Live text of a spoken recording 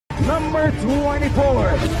number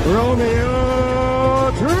 24, Romeo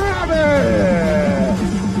Travis.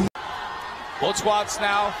 Both squads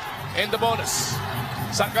now in the bonus.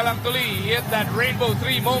 Sangkalang to Lee. He hit that rainbow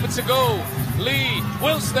 3 moments ago. Lee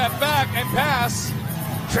will step back and pass.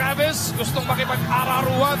 Travis gustong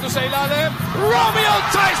makipag-araruan to sa ilalim. Romeo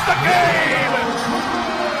ties the game!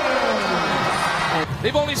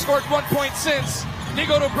 They've only scored 1 point since. They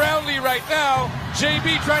go to Brownlee right now.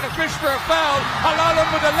 JB trying to fish for a foul. Halalan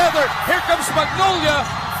with the leather. Here comes Magnolia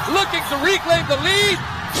looking to reclaim the lead.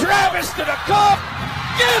 Travis to the cup.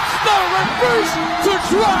 Gets the reverse to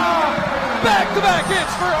drop. Back-to-back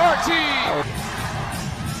hits for RT.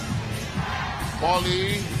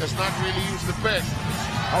 Paulie does not really use the pen.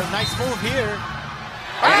 Oh, nice move here.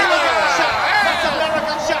 Look at the shot. That's a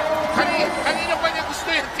miracle shot. Kanina pa niya gusto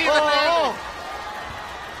yung tira na yan.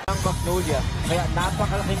 Ang Magnolia, kaya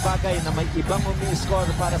napakalaking bagay na may ibang umi-score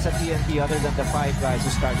para sa TNT other than the 5 guys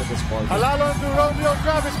who started this ball. Halalon to Romeo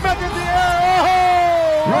Travis. Back in the air.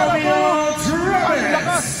 Oh! Romeo Travis.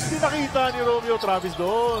 Lakas. Hindi nakita ni Romeo Travis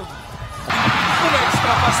doon.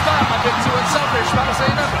 Extra pasta. A bit too unselfish para sa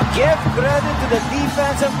ina. Give credit to the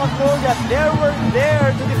defense of Magnolia. They were there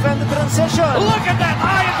to defend the transition. Look at that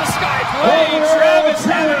eye in the sky play. Travis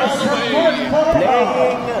had it all the way.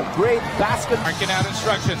 Playing great basket. Marking out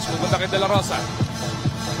instructions. Pupunta kay De La Rosa.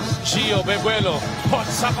 Gio Bebuelo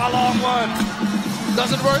puts up a long one.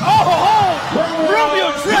 Doesn't work. Oh!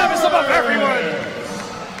 Romeo Travis above everyone.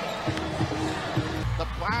 The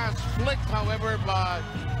pass flicked, however, by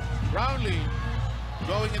Brownlee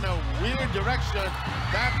going in a weird direction.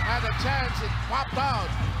 That had a chance. It popped out.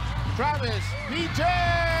 Travis, PJ,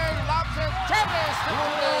 lobs it. Travis, the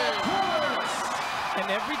And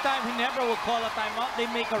every time he never will call a timeout, they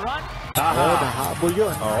make a run. Taha. Nahabol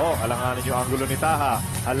yun. Oo, alanganin yung angulo ni Taha.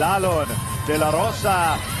 Halalon. De La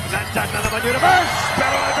Rosa. Nandyan na naman yung reverse.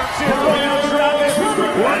 Pero itong si Romeo Travis.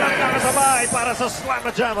 Walang nakasabay para sa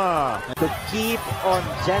Slamma-Jamma. To keep on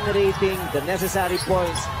generating the necessary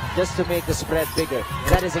points just to make the spread bigger.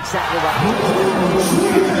 That is exactly what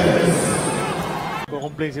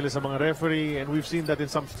Complain sila sa mga referee, and we've seen that in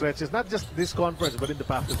some stretches, not just this conference but in the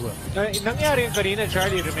past as well. Nangyari yung kanina,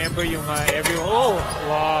 Charlie. Remember yung everyone, oh,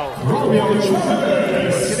 wow.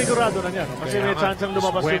 Sinigurado na niya, no? Kasi may chance ang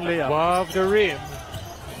lumabas yung layup. Above the rim.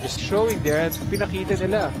 Just showing there, at pinakita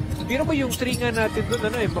nila. Hindi naman yung 3 nga natin doon,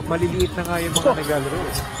 maliliit na nga yung mga naglalaro.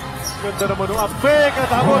 Ganda naman yung up fake at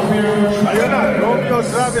habon. Ayun na, Romeo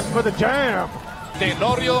Travis for the jam.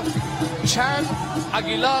 Tenorio, Chan,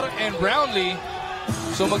 Aguilar, and Brownlee.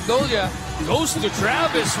 So Magnolia goes to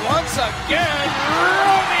Travis once again.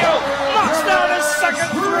 Romeo knocks down his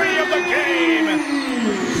second 3 of the game.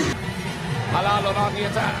 Halalo on the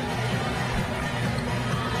attack.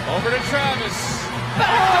 Over to Travis.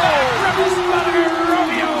 Back to back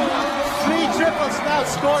Romeo. 3 triples now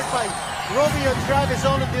scored by Romeo Travis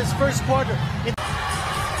only this first quarter.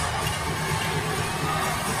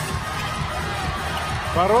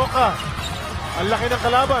 Baroka. Ang laki ng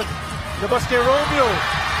kalaban. Labas kay Romeo.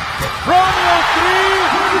 Romeo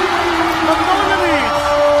 3! Magnolia leads!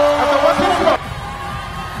 At the 1-0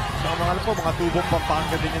 mga po, mga tubong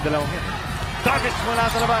Pampanga din yung dalawang yan. Travis mula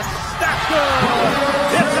sa labas. That's good!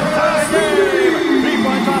 It's a tie game!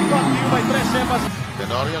 3-point shot brought to you by Tres Cepas.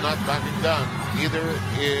 Tenorio not backing down. Either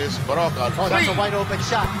is Baroka. Oh, that's a wide open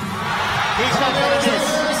shot. He's not going to miss.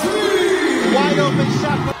 Wide open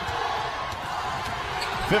shot.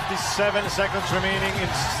 57 seconds remaining in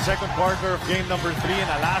second quarter of game number 3 in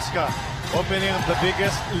Alaska. Opening the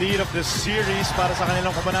biggest lead of the series para sa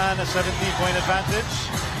kanilang kumanan na 17-point advantage.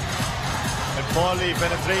 And Paulie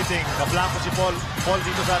penetrating. Kablanco si Paul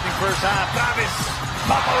dito sa ating first half. Travis!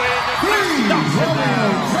 Papawin! And knocks it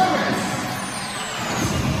down!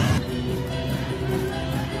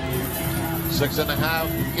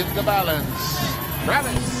 6.5 in the balance.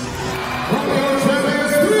 Travis!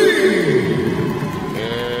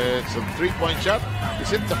 It's a 3-point shot.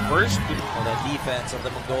 Is it the first? Well, the defense of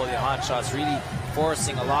the Magnolia Hotshots really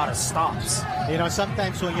forcing a lot of stops. You know,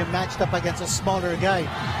 sometimes when you're matched up against a smaller guy,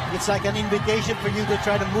 it's like an invitation for you to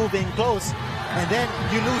try to move in close, and then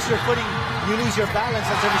you lose your footing, you lose your balance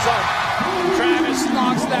as a result. Travis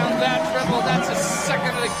knocks down that triple. That's his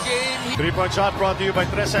second of the game. 3-point shot brought to you by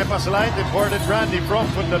Tres Cepas Light, imported brandy from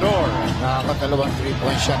Fundador. Nakakadalawang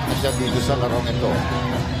 3-point shot na siya dito sa larong ito.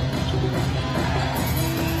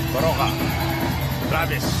 Baroka.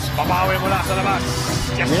 Travis, papawi mula sa labas.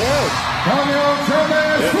 Yes! Romeo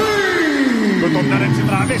Travis! Gutom na rin si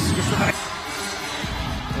Travis. Gusto na rin.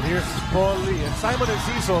 And here's Paulie and Simon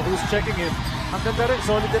Enciso who's checking it. Ang ganda rin,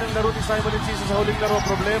 solid din ang laro ni Simon Enciso sa huling laro.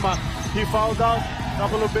 Problema, he fouled out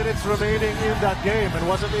couple of minutes remaining in that game and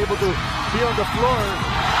wasn't able to be on the floor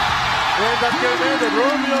when that game ended.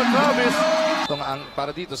 Romeo Travis.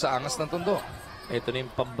 Para dito sa angas ng tondo. Ito na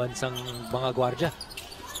yung pambansang mga gwardya.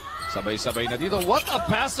 Sabay-sabay na dito. What a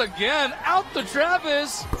pass again! Out to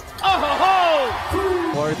Travis! Oh ho ho!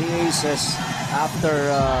 For the Aces after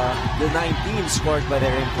the 19 scored by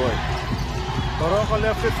their import. Baroka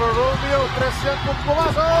left it for Romeo. 300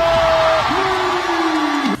 pumasok!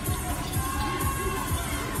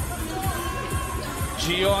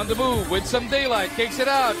 Gio on the move with some daylight. Kicks it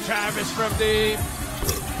out. Travis from deep.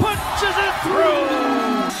 Punches it through!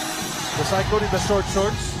 The cyclone in the short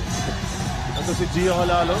shorts. Ito si Gio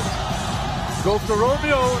Halalo. Go to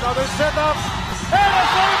Romeo. Another setup. And a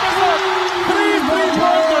famous one!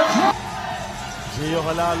 3-3-pointer! Gio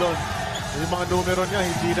Halalo. Yung mga numero niya,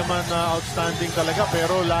 hindi naman outstanding talaga,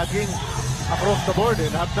 pero laging across the board.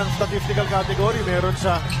 Lahat ng statistical category, meron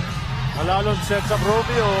siya. Halalon sets up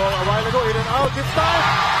Romeo a while ago, in and out. It's time!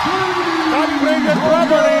 Calibrated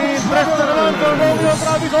properly. Press na naman for Romeo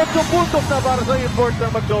Travis. 8 puntos na para sa import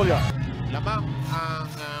ng Magnolia. Lamang ang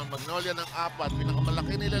Magnolia ng 4.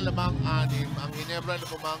 Pinakamalaki nila lamang 6. Ang Ginebra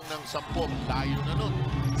lumang ng 10. Tayo na nun.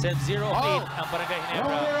 Set 0-8 ang Barangay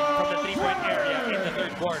Ginebra from the 3-point area in the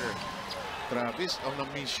third quarter. Travis, ang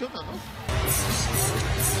na-mission, ano?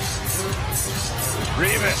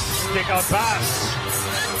 Rivas, kick out pass.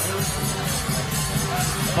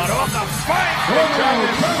 Baroka fight!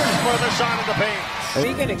 For the shot in the paint.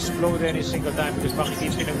 They can explode any single time because bakit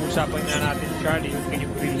hindi pinag-usapan na natin, Charlie,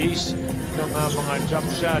 yung release ng mga jump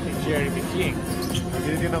shot ni Jeremy King.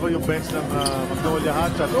 Tinitingnan ko yung bench ng Magnolia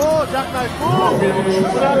Hotshots. Oh, jackknife! Oh!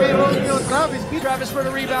 Grabe Romeo Travis. Travis for the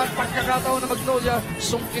rebound. Pagkakataon ng Magnolia,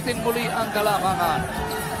 sungkitin muli ang kalamangan.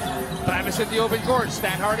 Travis in the open court.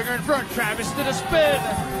 Stan Hardinger in front. Travis to the spin.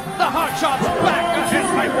 The Hotshots back ahead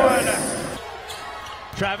by 1.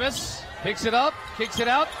 Travis picks it up, kicks it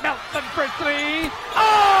out. Melton for 3.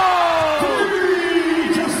 Oh!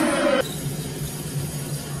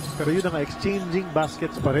 Pero yun ang exchanging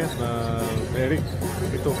baskets pa rin, Eric,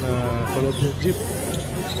 itong Colombian Jeep.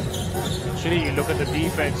 Actually, you look at the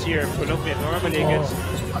defense here. Colombia normally gets...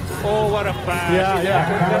 Oh, what a pass.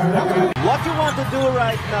 Yeah. What you want to do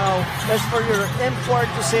right now is for your import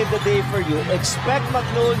to save the day for you. Expect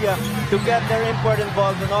Magnolia to get their import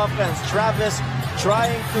involved in offense. Travis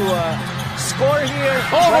trying to score here,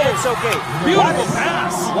 but it's okay. Beautiful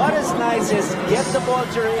pass. What is nice is get the ball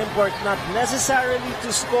to your import, not necessarily to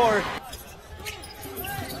score.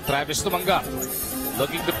 Travis tumanggap.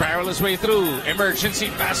 Looking to barrel his way through. Emergency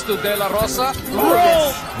pass to De La Rosa.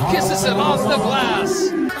 Rome kisses it off the glass.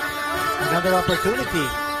 Another opportunity.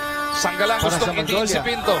 Sanggalang Para gustong sa itiin si Magnolia.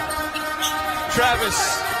 Pinto. Travis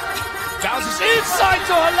bounces inside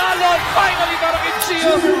to Halalon. Finally, parang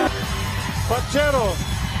Gio. Panchero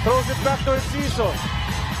throws it back to Enciso.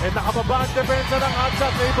 And nakababa ang depensa ng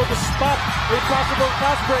Hotshots, able to spot a possible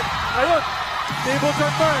fast break. Ayun, able to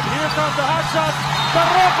turn. Here comes the Hotshots.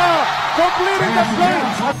 Baroka completing the play.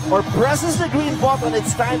 Or presses the green button,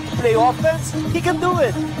 it's time to play offense, he can do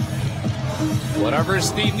it. Whatever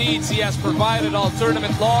his team needs, he has provided all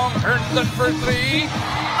tournament long. Herndon for 3.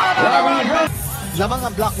 Lamang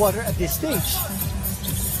ang Blackwater at this stage.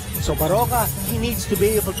 So Baroka, he needs to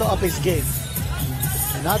be able to up his game.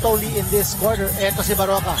 And not only in this quarter, eto si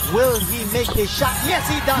Baroka. Will he make his shot? Yes,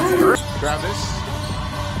 he does! Travis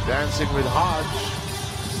dancing with Hodge.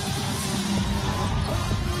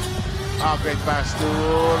 Great pass to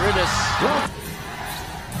Rivas.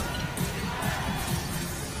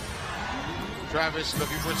 Travis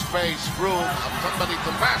looking for space, room, somebody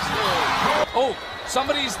to pass to. Oh,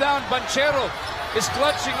 somebody's down. Banchero is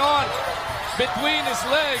clutching on between his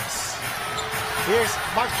legs. Here's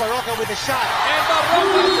Mark Baroka with a shot. And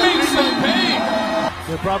Baroka makes the pay.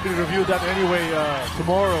 They'll probably review that anyway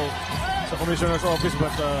tomorrow sa Commissioner's office,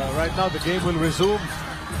 but right now the game will resume.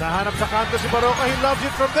 Nahanap sa kanto si Baroka. He loves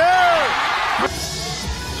it from there!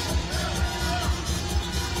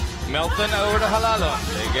 Melton over to Halalo.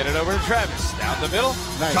 They get it over to Travis. Down the middle.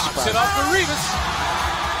 Nice Tops pass. it off to Rivas.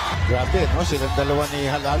 Grabe, no? Silang dalawa ni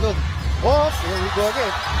Halalon. Oh, here we go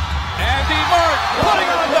again. Andy Mark putting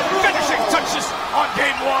on the finishing touches on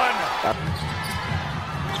game 1.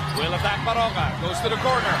 Will attack Baroka. Goes to the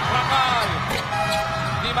corner. Rakal.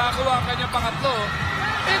 Di makakuha ang kanyang pangatlo.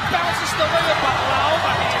 It bounces the way of Baclao,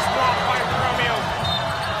 but he is blocked by Romeo.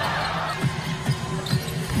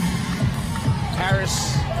 Harris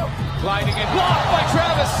gliding in. Blocked by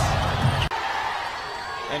Travis.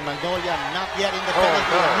 And Magnolia not yet in the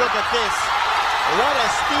penalty. Look at this. What a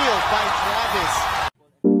steal by Travis.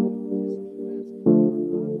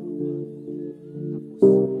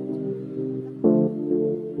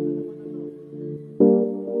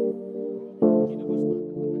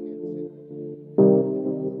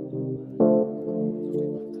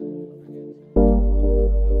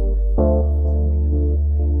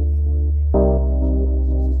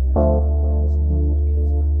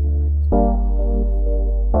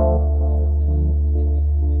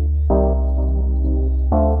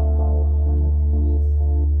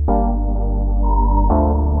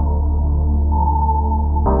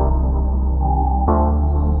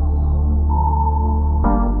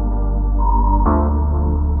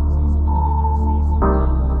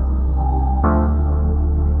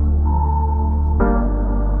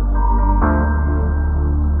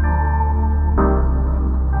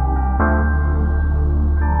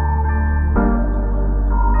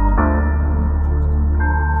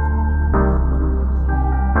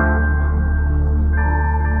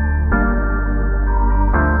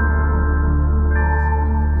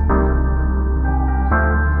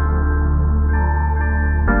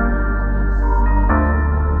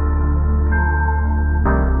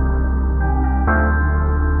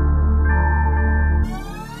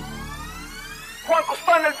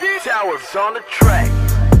 hours on the track.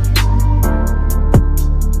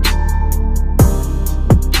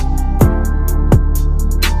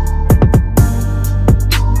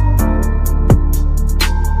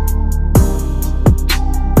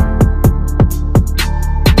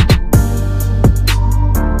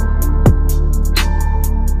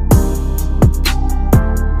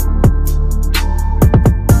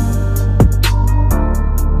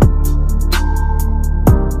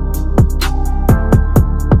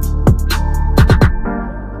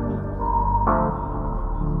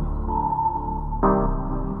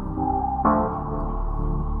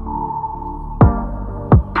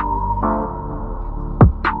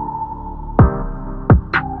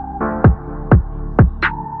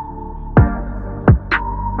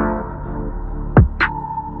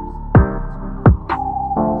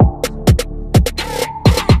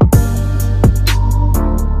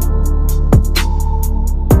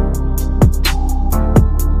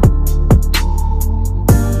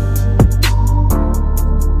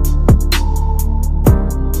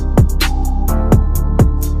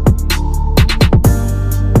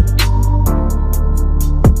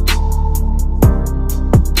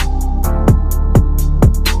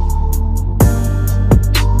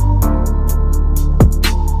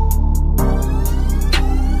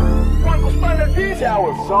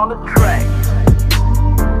 Hours on the track.